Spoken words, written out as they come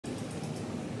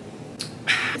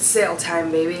Sale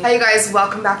time, baby. Hey guys,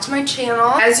 welcome back to my channel.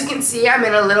 As you can see, I'm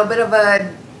in a little bit of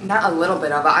a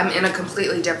I'm in a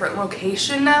completely different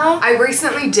location now. I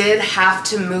recently did have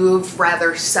to move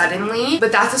rather suddenly,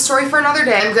 but that's a story for another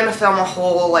day. I'm gonna film a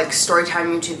whole like story time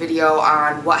YouTube video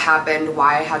on what happened,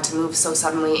 why I had to move so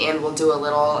suddenly, and we'll do a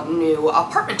little new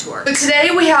apartment tour. But today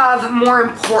we have more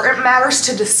important matters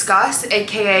to discuss,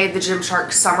 aka the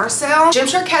GYMSHARK Summer Sale.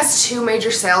 GYMSHARK has two major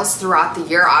sales throughout the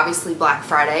year, obviously Black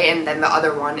Friday, and then the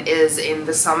other one is in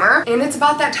the summer, and it's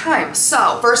about that time.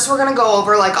 So first we're gonna go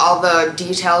over like all the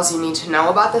details you need to know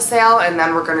about the sale, and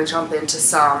then we're going to jump into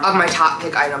some of my top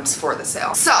pick items for the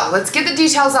sale. So let's get the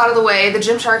details out of the way. The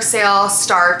GYMSHARK sale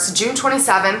starts June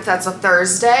 27th, that's a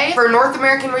Thursday. For North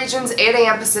American regions, 8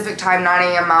 a.m. Pacific time,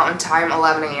 9 a.m. Mountain time,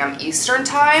 11 a.m. Eastern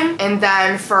time. And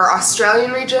then for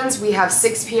Australian regions, we have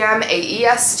 6 p.m.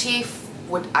 AEST,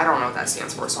 I don't know what that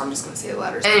stands for, so I'm just gonna say the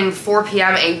letters. And 4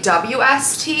 p.m.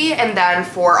 AWST, and then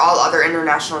for all other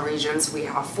international regions, we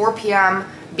have 4 p.m.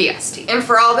 BST. And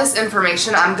for all this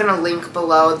information, I'm gonna link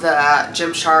below the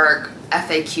GYMSHARK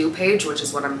FAQ page, which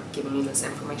is what I'm giving you this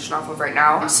information off of right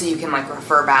now, so you can like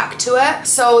refer back to it.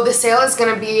 So the sale is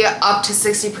gonna be up to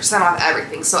 60% off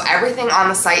everything. So everything on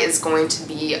the site is going to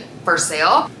be for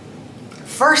sale.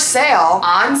 For sale,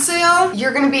 on sale,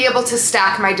 you're gonna be able to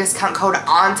stack my discount code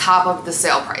on top of the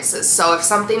sale prices. So if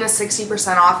something is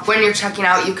 60% off, when you're checking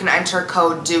out, you can enter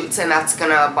code DUTES and that's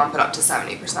gonna bump it up to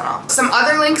 70% off. Some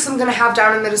other links I'm gonna have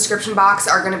down in the description box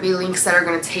are gonna be links that are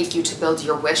gonna take you to build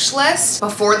your wish list.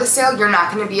 Before the sale, you're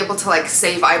not gonna be able to like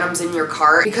save items in your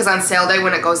cart because on sale day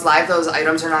when it goes live, those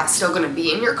items are not still gonna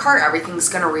be in your cart. Everything's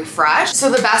gonna refresh. So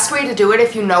the best way to do it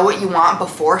if you know what you want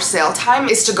before sale time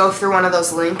is to go through one of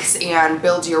those links and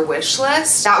build your wish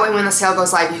list. That way when the sale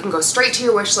goes live, you can go straight to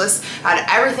your wish list, add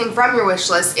everything from your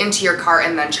wish list into your cart,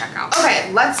 and then check out.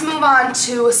 Okay, let's move on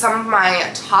to some of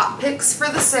my top picks for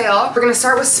the sale. We're gonna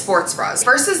start with sports bras.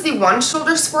 First is the one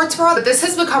shoulder sports bra, but this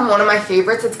has become one of my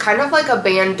favorites. It's kind of like a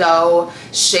bandeau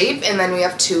shape, and then we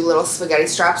have two little spaghetti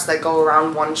straps that go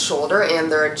around one shoulder,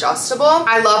 and they're adjustable.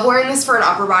 I love wearing this for an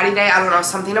upper body day. I don't know,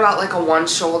 something about like a one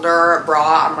shoulder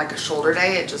bra on like a shoulder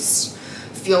day, it just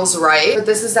feels right. But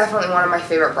this is definitely one of my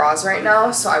favorite bras right now,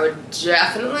 so I would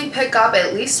definitely pick up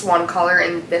at least one color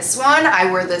in this one.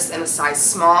 I wear this in a size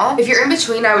small. If you're in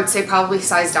between, I would say probably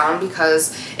size down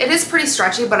because it is pretty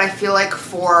stretchy, but I feel like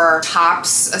for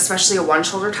tops, especially a one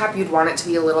shoulder top, you'd want it to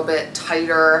be a little bit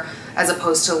tighter as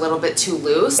opposed to a little bit too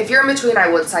loose. If you're in between, I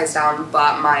would size down,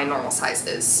 but my normal size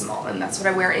is small, and that's what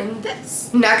I wear in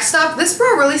this. Next up, this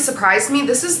bra really surprised me.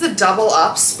 This is the double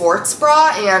up sports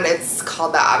bra, and it's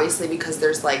called that obviously because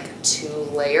there's like two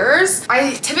layers.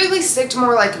 I typically stick to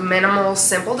more like minimal,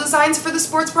 simple designs for the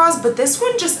sports bras, but this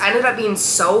one just ended up being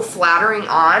so flattering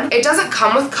on. It doesn't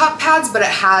come with cup pads, but it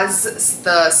has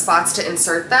the spots to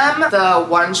insert them. The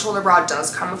one shoulder bra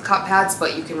does come with cup pads,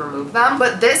 but you can remove them.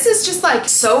 But this is just like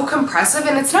so compressive,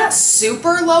 and it's not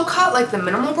super low cut like the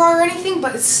minimal bra or anything,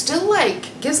 but it's still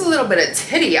like gives a little bit of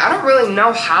titty. I don't really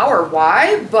know how or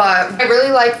why, but I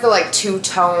really like the like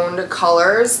two-toned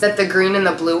colors that the green and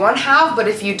the blue one have. But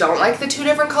if you don't like the two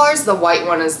different colors, the white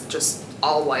one is just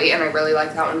all white, and I really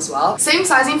like that one as well. Same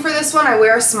sizing for this one. I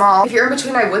wear a small. If you're in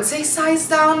between, I would say size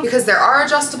down because there are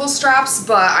adjustable straps,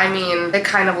 but I mean, it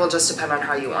kind of will just depend on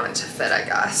how you want it to fit, I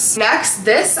guess. Next,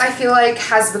 this I feel like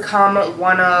has become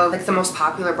one of like the most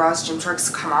popular bras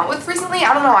GYMSHARK's come out with recently.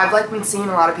 I don't know, I've like been seeing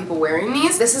a lot of people wearing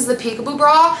these. This is the Peekaboo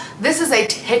bra. This is a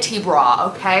titty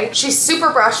bra, okay? She's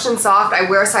super brushed and soft. I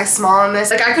wear a size small in this.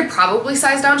 Like I could probably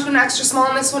size down to an extra small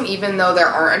in this one, even though there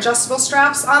aren't adjustable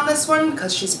straps on this one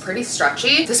because she's pretty stretchy.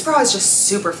 This bra is just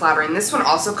super flattering. This one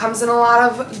also comes in a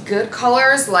lot of good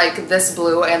colors, like this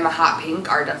blue and the hot pink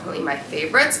are definitely my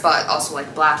favorites, but also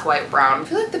like black, white, brown. I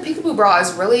feel like the Peekaboo bra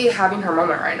is really having her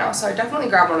moment right now, so I definitely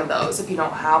grab one of those if you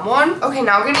don't have one. Okay,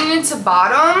 now getting into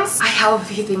bottoms, I have a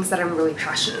few things that I'm really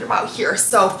passionate about here.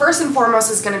 So first and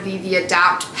foremost is gonna be the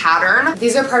Adapt pattern.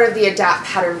 These are part of the Adapt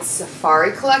pattern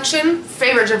Safari collection.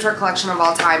 Favorite GYMSHARK collection of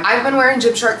all time. I've been wearing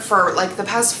GYMSHARK for like the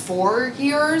past 4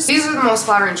 years. These are the most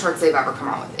flattering shorts they've ever come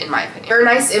out with, in my opinion. They're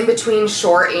nice in between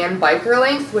short and biker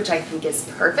length, which I think is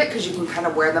perfect because you can kind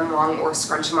of wear them long or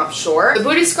scrunch them up short. The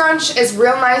booty scrunch is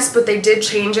real nice, but they did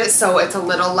change it so it's a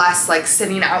little less like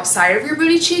sitting outside of your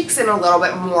booty cheeks and a little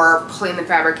bit more pulling the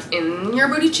fabric in your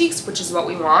booty cheeks, which is what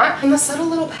we want. And the subtle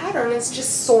little pattern is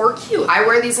just so cute. I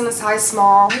wear these in a size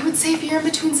small. I would say if you're in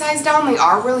between size down, they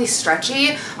are really stretchy.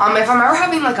 If I'm ever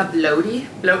having like a bloat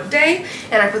day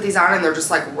and I put these on and they're just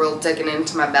like real digging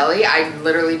into my belly, I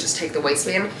literally just take the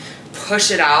waistband,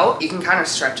 push it out. You can kind of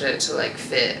stretch it to like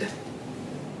fit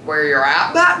where you're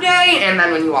at that day, and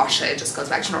then when you wash it, it just goes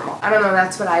back to normal. I don't know,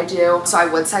 that's what I do. So I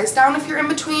would size down if you're in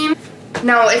between.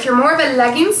 Now, if you're more of a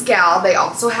leggings gal, they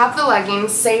also have the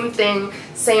leggings, same thing,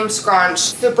 same scrunch,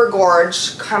 super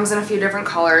gorge, comes in a few different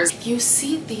colors. If you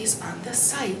see these on the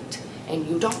site and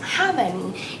you don't have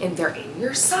any, and they're in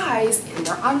your size, and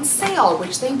they're on sale,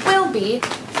 which they will be,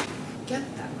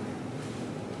 get them.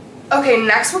 Okay,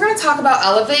 next we're going to talk about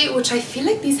Elevate, which I feel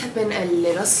like these have been a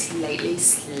little slightly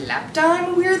slept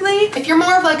on, weirdly. If you're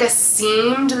more of like a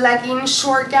seamed legging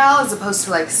short gal as opposed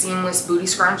to like seamless booty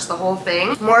scrunch, the whole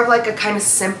thing, more of like a kind of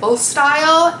simple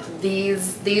style,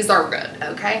 these are good,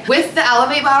 okay? With the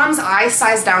Elevate bottoms, I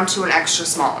sized down to an extra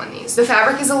small in these. The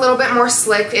fabric is a little bit more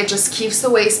slick. It just keeps the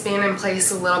waistband in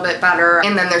place a little bit better,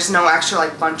 and then there's no extra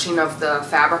like bunching of the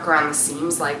fabric around the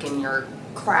seams like in your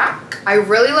crack. I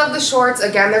really love the shorts.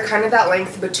 Again, they're kind of that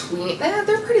length between,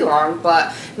 they're pretty long,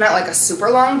 but not like a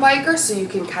super long biker, so you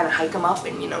can kind of hike them up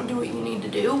and, you know, do what you need to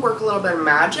do, work a little bit of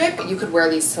magic. You could wear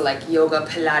these to like yoga,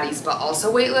 Pilates, but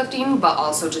also weightlifting, but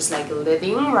also just like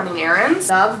living, running errands.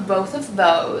 Love both of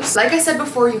those. Like I said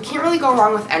before, you can't really go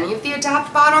wrong with any of the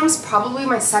Adapt bottoms. Probably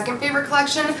my second favorite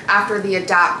collection after the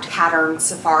Adapt Pattern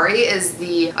Safari is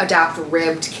the Adapt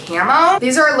Ribbed Camo.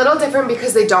 These are a little different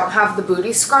because they don't have the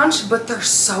booty scrunch, but they're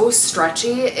so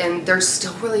stretchy and they're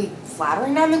still really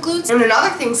flattering on the glutes. And another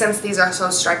thing, since these are so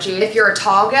stretchy, if you're a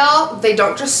tall gal, they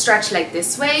don't just stretch like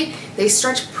this way, they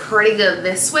stretch pretty good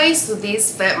this way, so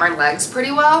these fit my legs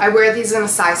pretty well. I wear these in a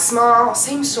size small.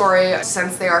 Same story,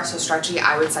 since they are so stretchy,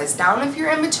 I would size down if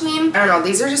you're in between. I don't know,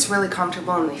 these are just really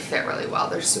comfortable and they fit really well.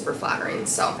 They're super flattering,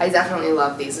 so I definitely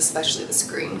love these, especially this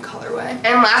green colorway.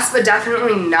 And last but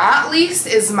definitely not least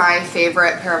is my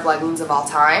favorite pair of leggings of all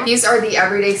time. These are the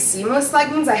Everyday Seamless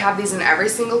leggings. I have these in every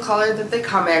single color that they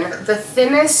come in. The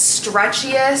thinnest,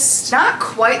 stretchiest, not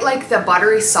quite like the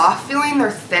buttery soft feeling,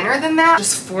 they're thinner than that.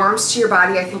 Just forms to your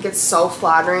body. I think it's so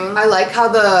flattering. I like how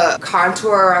the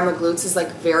contour around the glutes is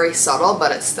like very subtle,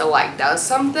 but it still like does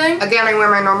something. Again, I wear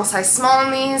my normal size small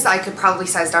in these. I could probably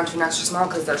size down to an extra small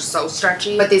because they're so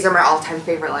stretchy, but these are my all-time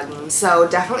favorite leggings. So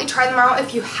definitely try them out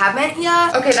if you haven't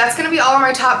yet. Okay, that's gonna be all of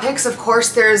my top picks. Of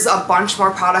course, there's a bunch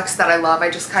more products that I love. I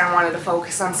just kind of wanted to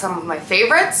focus on some of my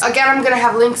favorites. Again, I'm gonna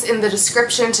have links in the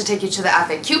description to take you to the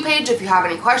FAQ page if you have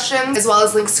any questions, as well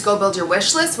as links to go build your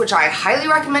wish list, which I highly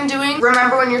recommend doing.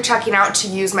 Remember when you're checking out to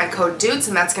use my code DUTES,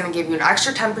 and that's gonna give you an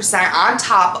extra 10% on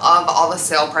top of all the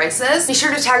sale prices. Be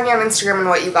sure to tag me on Instagram and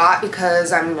what you got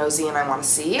because I'm nosy and I wanna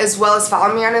see, as well as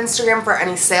follow me on Instagram for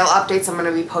any sale updates. I'm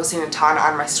gonna be posting a ton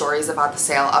on my stories about the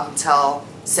sale up until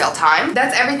sale time.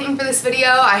 That's everything for this video.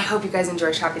 I hope you guys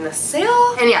enjoy shopping this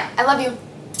sale. And yeah, I love you.